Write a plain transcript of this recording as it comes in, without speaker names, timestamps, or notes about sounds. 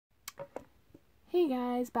Hey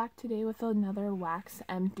guys, back today with another wax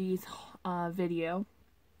empties video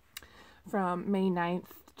from May 9th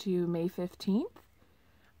to May 15th.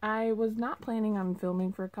 I was not planning on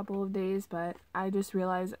filming for a couple of days, but I just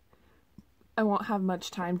realized I won't have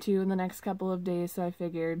much time to in the next couple of days, so I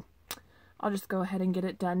figured I'll just go ahead and get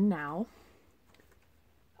it done now.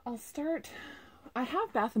 I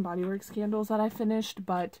have Bath & Body Works candles that I finished,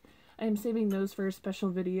 but I am saving those for a special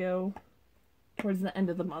video towards the end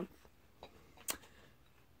of the month.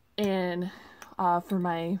 And for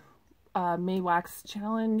my May Wax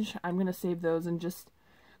Challenge, I'm going to save those and just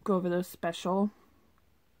go over those special.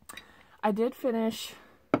 I did finish...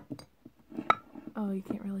 Oh, you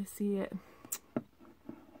can't really see it.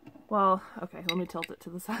 Well, okay, let me tilt it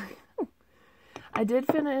to the side. I did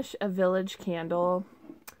finish a Village candle,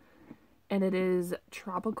 and it is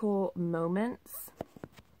Tropical Moments.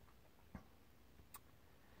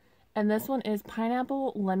 And this one is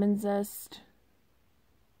Pineapple, Lemon Zest,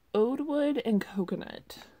 Oud Wood, and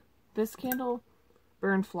Coconut. This candle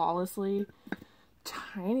burned flawlessly.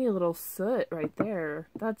 Tiny little soot right there.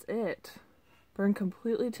 That's it. Burned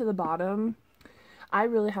completely to the bottom. I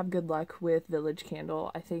really have good luck with Village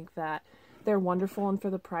Candle. I think that they're wonderful, and for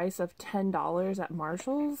the price of $10 at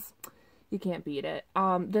Marshall's, you can't beat it.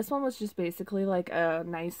 This one was just basically like a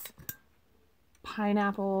nice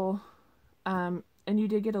pineapple, and you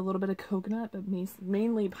did get a little bit of coconut, but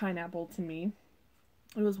mainly pineapple to me.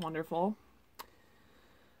 It was wonderful.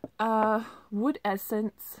 Wood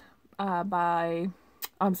Essence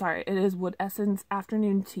it is Wood Essence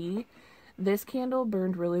Afternoon Tea. This candle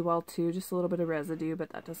burned really well too, just a little bit of residue, but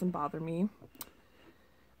that doesn't bother me.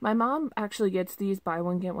 My mom actually gets these buy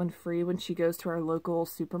one get one free when she goes to our local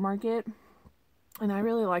supermarket, and I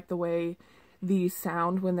really like the way these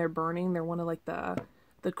sound when they're burning. They're one of like the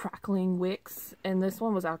crackling wicks, and this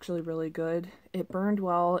one was actually really good. It burned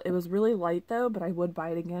well. It was really light though, but I would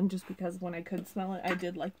buy it again just because when I could smell it, I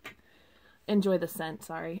did enjoy the scent,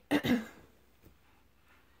 sorry.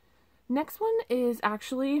 Next one is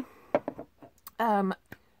actually a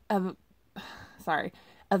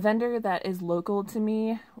vendor that is local to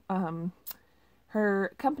me.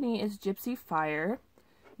 Her company is Gypsy Fire.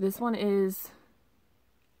 This one is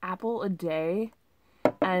Apple a Day,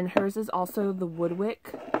 and hers is also the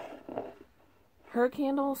Woodwick. Her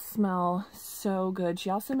candles smell so good. She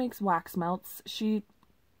also makes wax melts. She,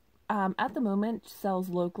 at the moment, sells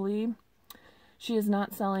locally. She is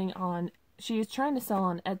not selling on... She is trying to sell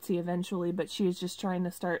on Etsy eventually, but she is just trying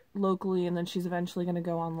to start locally, and then she's eventually going to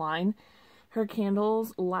go online. Her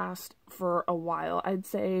candles last for a while. I'd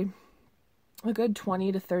say a good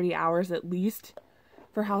 20 to 30 hours at least.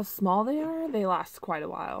 For how small they are, they last quite a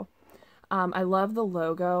while. I love the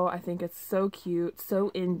logo. I think it's so cute, so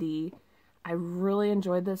indie. I really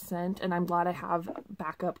enjoyed this scent, and I'm glad I have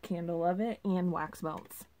backup candle of it and wax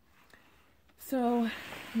melts. So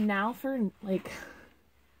now for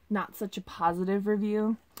not such a positive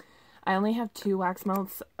review. I only have 2 wax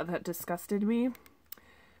melts that disgusted me.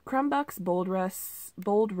 Crumbuck's Bold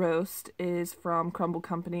Roast is from Crumble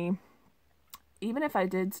Company. Even if I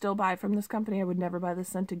did still buy from this company, I would never buy this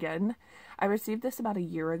scent again. I received this about a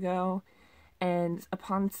year ago, and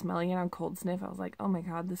upon smelling it on cold sniff, I was like, oh my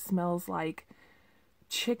god, this smells like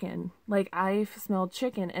chicken. Like, I smelled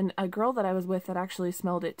chicken, and a girl that I was with that actually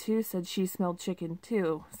smelled it too said she smelled chicken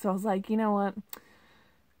too. So I was like, you know what?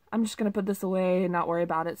 I'm just going to put this away and not worry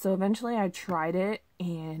about it. So eventually I tried it,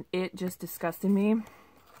 and it just disgusted me.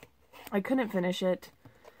 I couldn't finish it.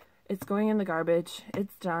 It's going in the garbage.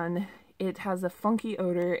 It's done. It has a funky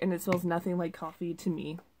odor, and it smells nothing like coffee to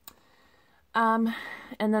me. And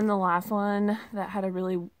then the last one that I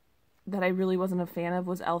really wasn't a fan of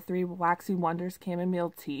was L3 Waxy Wonders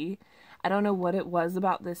Chamomile Tea. I don't know what it was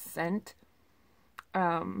about this scent.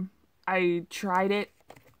 I tried it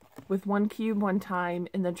with 1 cube one time,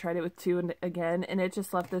 and then tried it with 2 again, and it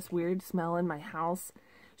just left this weird smell in my house.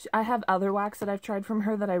 I have other wax that I've tried from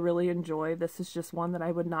her that I really enjoy. This is just one that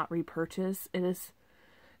I would not repurchase. It is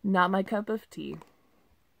not my cup of tea.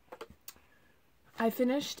 I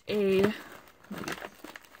finished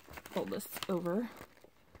fold this over.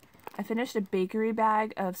 I finished a bakery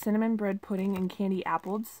bag of cinnamon bread pudding and candy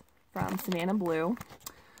apples from Savannah Blue.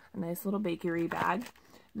 A nice little bakery bag.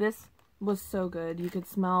 This was so good. You could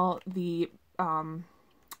smell the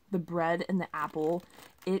bread and the apple.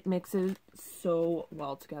 It mixes so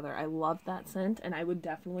well together. I love that scent, and I would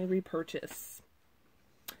definitely repurchase.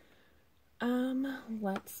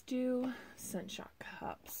 Let's do Scent Shot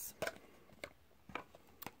cups.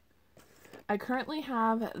 I currently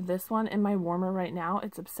have this one in my warmer right now.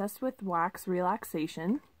 It's Obsessed with Wax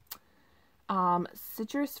Relaxation.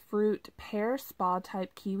 Citrus fruit, pear, spa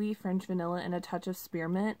type, kiwi, French vanilla, and a touch of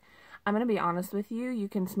spearmint. I'm going to be honest with you, you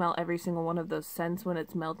can smell every single one of those scents when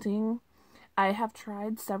it's melting. I have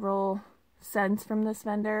tried several scents from this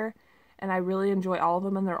vendor, and I really enjoy all of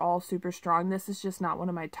them, and they're all super strong. This is just not one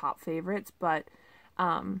of my top favorites, but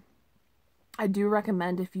I do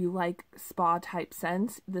recommend if you like spa type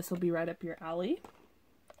scents, this will be right up your alley.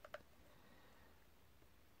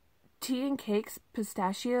 Tea and Cakes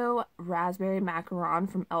Pistachio Raspberry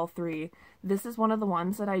Macaron from L3. This is one of the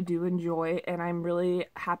ones that I do enjoy, and I'm really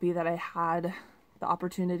happy that I had the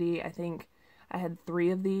opportunity. I think I had 3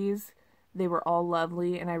 of these. They were all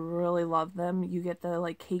lovely, and I really love them. You get the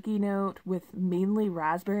like cakey note with mainly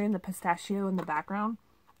raspberry and the pistachio in the background.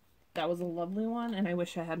 That was a lovely one, and I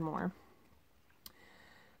wish I had more.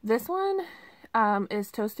 This one is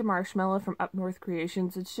Toasted Marshmallow from Up North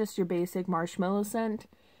Creations. It's just your basic marshmallow scent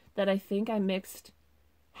that I think I mixed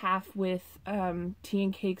half with Tea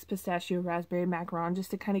and Cakes Pistachio Raspberry Macaron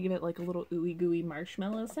just to kind of give it like a little ooey gooey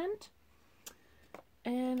marshmallow scent.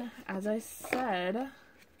 And as I said,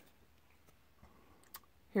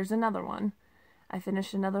 here's another one. I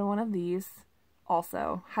finished another one of these.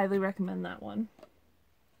 Also, highly recommend that one.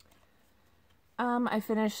 I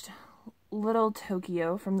finished Little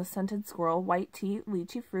Tokyo from the Scented Squirrel, white tea,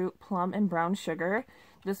 lychee fruit, plum, and brown sugar.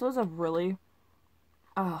 This was a really,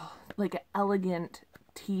 like an elegant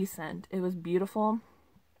tea scent. It was beautiful.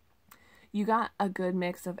 You got a good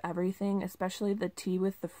mix of everything, especially the tea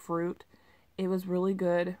with the fruit. It was really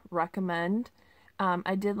good. Recommend.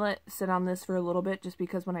 I did let it sit on this for a little bit just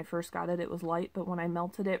because when I first got it, it was light, but when I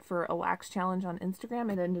melted it for a wax challenge on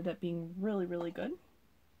Instagram, it ended up being really, really good.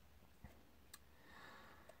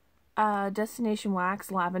 Destination Wax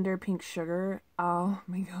Lavender Pink Sugar. Oh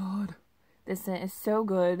my god. This scent is so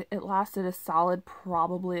good. It lasted a solid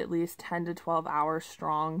probably at least 10 to 12 hours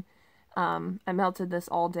strong. I melted this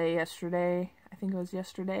all day yesterday. I think it was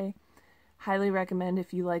yesterday. Highly recommend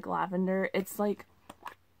if you like lavender. It's like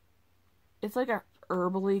a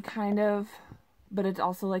herbally kind of, but it's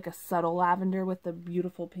also like a subtle lavender with the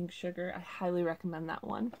beautiful pink sugar. I highly recommend that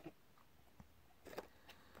one.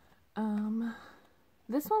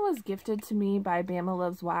 This one was gifted to me by Bama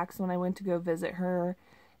Loves Wax when I went to go visit her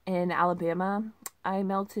in Alabama. I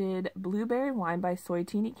melted Blueberry Wine by Soy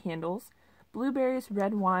Teeny Candles, blueberries,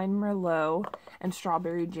 red wine, Merlot, and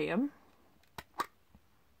strawberry jam.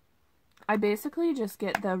 I basically just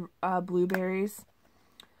get the blueberries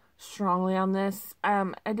strongly on this.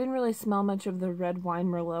 I didn't really smell much of the red wine,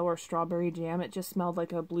 Merlot, or strawberry jam. It just smelled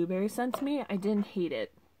like a blueberry scent to me. I didn't hate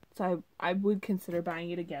it, so I would consider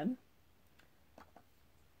buying it again.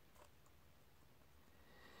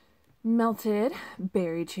 Melted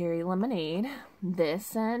Berry Cherry Lemonade. This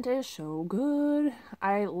scent is so good.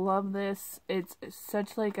 I love this. It's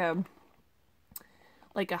such like a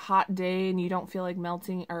hot day and you don't feel like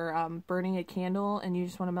melting or burning a candle and you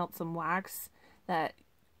just want to melt some wax that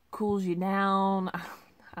cools you down.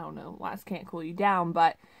 I don't know, wax can't cool you down,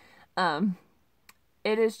 but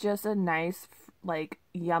it is just a nice like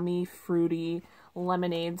yummy fruity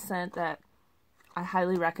lemonade scent that I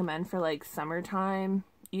highly recommend for like summertime.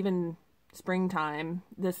 Even springtime.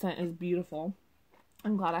 This scent is beautiful.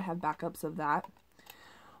 I'm glad I have backups of that.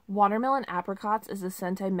 Watermelon Apricots is a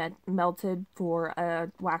scent I melted for a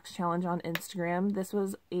wax challenge on Instagram. This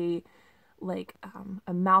was a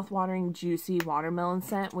mouth-watering, juicy watermelon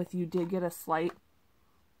scent with you did get a slight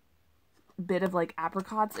bit of like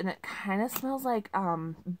apricots, and it kind of smells like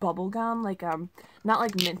bubble gum, like not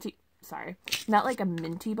like minty, sorry, not like a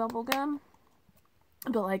minty bubble gum,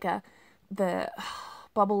 but like the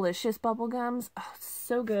Bubblicious bubblegums. Oh,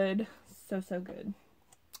 so good. So good.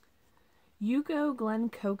 Yuko Glen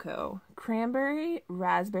Coco. Cranberry,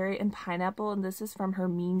 raspberry, and pineapple. And this is from her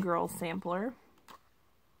Mean Girls sampler.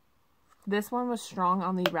 This one was strong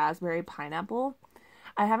on the raspberry pineapple.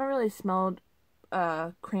 I haven't really smelled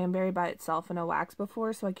cranberry by itself in a wax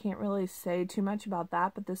before, so I can't really say too much about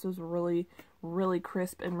that. But this was really, really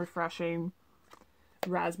crisp and refreshing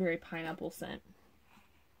raspberry pineapple scent.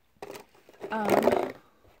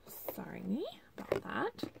 Sorry about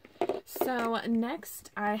that. So next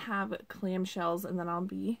I have clamshells and then I'll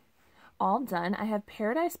be all done. I have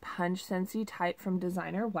Paradise Punch Scentsy Type from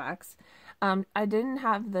Designer Wax. I didn't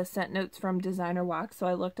have the scent notes from Designer Wax, so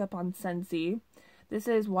I looked up on Scentsy. This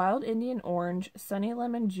is Wild Indian Orange, Sunny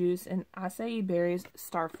Lemon Juice, and Acai Berries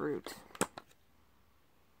Starfruit.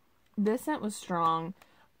 This scent was strong.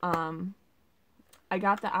 I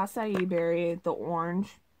got the acai berry, the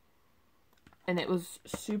orange, and it was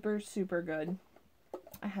super, super good.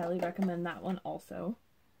 I highly recommend that one also.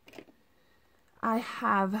 I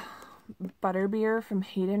have Butterbeer from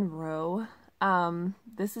Hayden Row.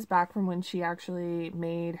 This is back from when she actually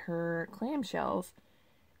made her clamshells.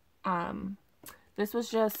 This was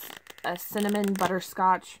just a cinnamon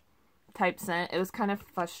butterscotch type scent. It was kind of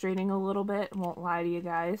frustrating a little bit, won't lie to you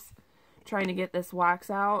guys. Trying to get this wax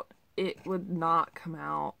out, it would not come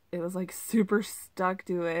out. It was like super stuck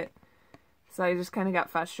to it. So I just kind of got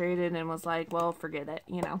frustrated and was like, well, forget it,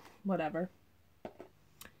 you know, whatever.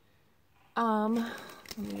 Let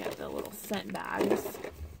me get the little scent bags.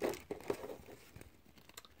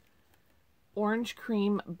 Orange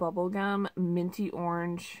cream bubblegum, minty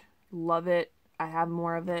orange. Love it. I have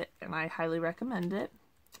more of it and I highly recommend it.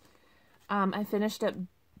 I finished up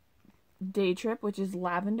Day Trip, which is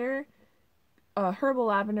lavender, herbal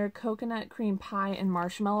lavender, coconut cream pie, and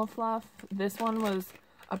marshmallow fluff. This one was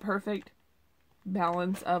a perfect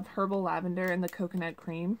balance of herbal lavender and the coconut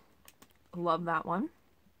cream. Love that one.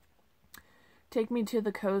 Take Me to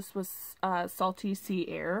the Coast was salty sea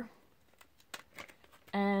air.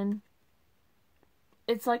 And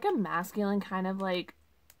it's like a masculine kind of like,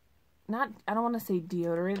 not, I don't want to say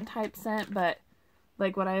deodorant type scent, but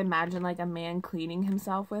like what I imagine like a man cleaning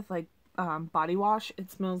himself with, like body wash. It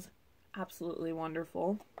smells absolutely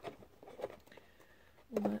wonderful.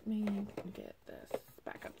 Let me get this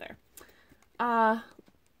back up there.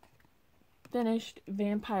 Finished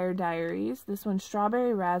Vampire Diaries. This one's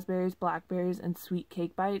strawberry, raspberries, blackberries, and sweet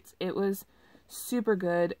cake bites. It was super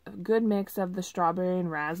good. A good mix of the strawberry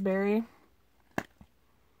and raspberry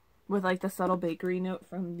with like the subtle bakery note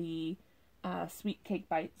from the sweet cake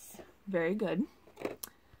bites. Very good.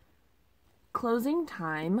 Closing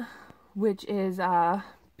Time, which is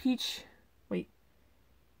peach, wait.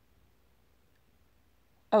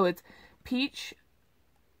 Oh, it's peach,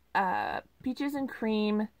 peaches and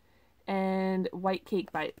cream and white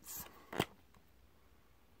cake bites.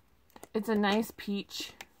 It's a nice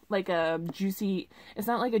peach, like a juicy, it's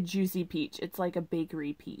not like a juicy peach, it's like a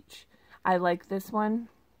bakery peach. I like this one,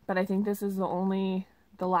 but I think this is the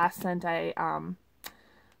last scent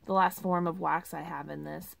the last form of wax I have in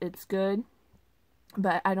this. It's good,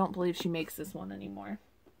 but I don't believe she makes this one anymore.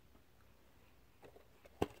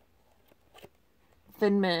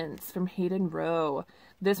 Thin Mints from Hayden Rowe.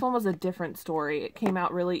 This one was a different story. It came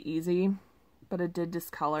out really easy, but it did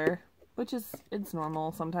discolor, which is, it's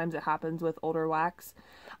normal. Sometimes it happens with older wax.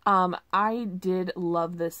 I did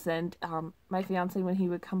love this scent. My fiance, when he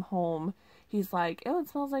would come home, he's like, oh, it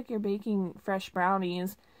smells like you're baking fresh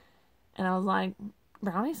brownies. And I was like,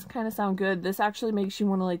 brownies kind of sound good. This actually makes you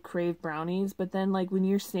want to like crave brownies, but then like when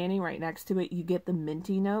you're standing right next to it, you get the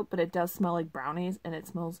minty note, but it does smell like brownies and it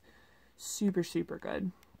smells super, super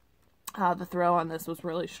good. The throw on this was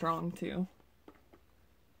really strong too.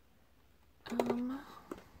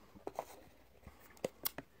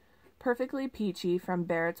 Perfectly Peachy from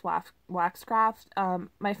Barrett's Waxcraft.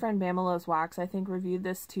 My friend Bama Loves Wax, I think, reviewed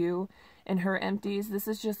this too in her empties. This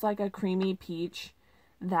is just like a creamy peach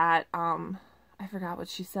that, I forgot what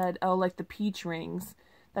she said. Oh, like the peach rings.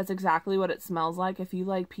 That's exactly what it smells like. If you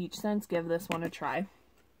like peach scents, give this one a try.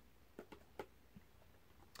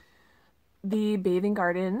 The Bathing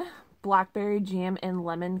Garden Blackberry Jam and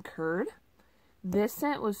Lemon Curd. This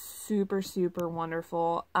scent was super, super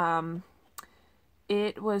wonderful.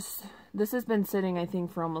 This has been sitting, I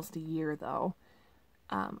think, for almost a year, though.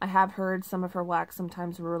 I have heard some of her wax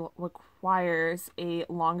sometimes requires a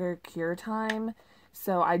longer cure time,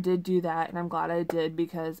 so I did do that, and I'm glad I did,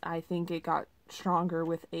 because I think it got stronger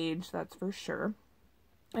with age, that's for sure.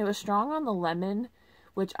 It was strong on the lemon,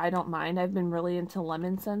 which I don't mind. I've been really into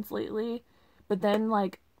lemon scents lately, but then,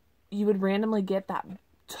 like, you would randomly get that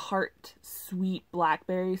tart, sweet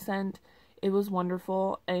blackberry scent. It was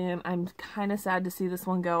wonderful, and I'm kind of sad to see this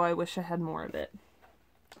one go. I wish I had more of it.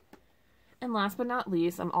 And last but not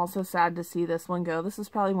least, I'm also sad to see this one go. This is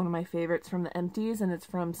probably one of my favorites from the empties, and it's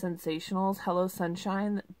from Sensationals. Hello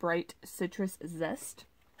Sunshine Bright Citrus Zest.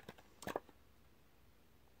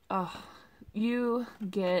 Oh, you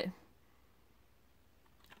get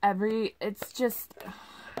it's just,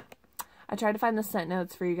 I tried to find the scent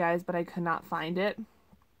notes for you guys, but I could not find it.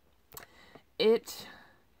 It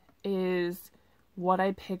is what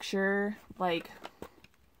I picture, like,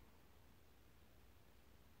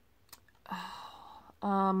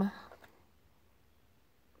 I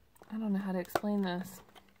don't know how to explain this.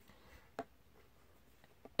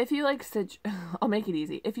 If you like I'll make it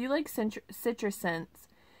easy. If you like citrus scents,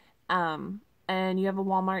 and you have a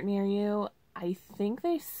Walmart near you, I think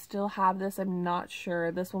they still have this. I'm not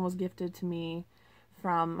sure. This one was gifted to me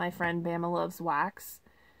from my friend Bama Loves Wax.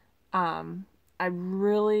 I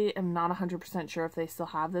really am not 100% sure if they still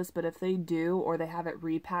have this, but if they do, or they have it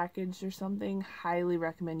repackaged or something, highly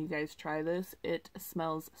recommend you guys try this. It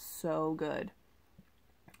smells so good.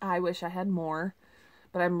 I wish I had more,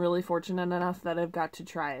 but I'm really fortunate enough that I've got to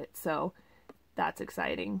try it, so that's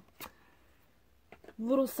exciting.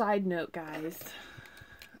 Little side note, guys.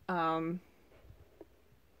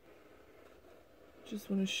 Just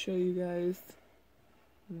want to show you guys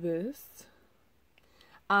this.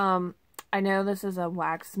 I know this is a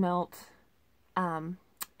wax melt and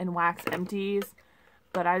wax empties,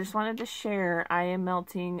 but I just wanted to share, I am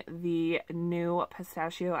melting the new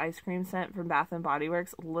pistachio ice cream scent from Bath & Body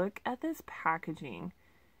Works. Look at this packaging.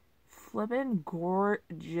 Flippin'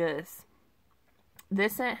 gorgeous.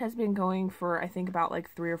 This scent has been going for, I think, about like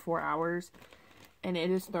 3 or 4 hours, and it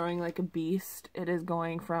is throwing like a beast. It is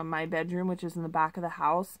going from my bedroom, which is in the back of the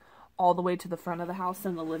house, all the way to the front of the house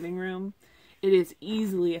in the living room. It is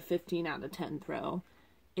easily a 15 out of 10 throw.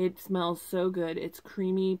 It smells so good. It's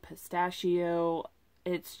creamy pistachio.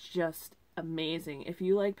 It's just amazing. If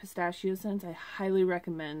you like pistachio scents, I highly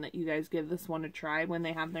recommend that you guys give this one a try when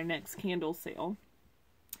they have their next candle sale.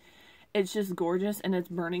 It's just gorgeous, and it's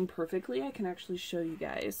burning perfectly. I can actually show you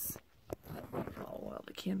guys how well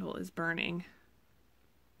the candle is burning.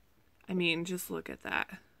 I mean, just look at that.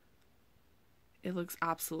 It looks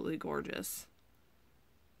absolutely gorgeous.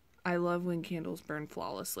 I love when candles burn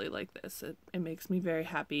flawlessly like this. It makes me very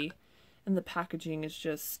happy, and the packaging is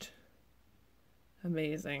just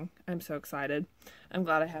amazing. I'm so excited. I'm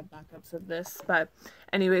glad I have backups of this. But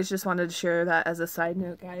anyways, just wanted to share that as a side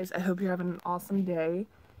note, guys. I hope you're having an awesome day,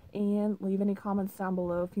 and leave any comments down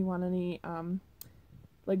below if you want any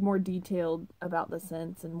like more detailed about the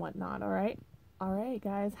scents and whatnot. All right,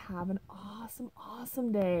 guys, have an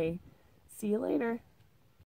awesome day. See you later.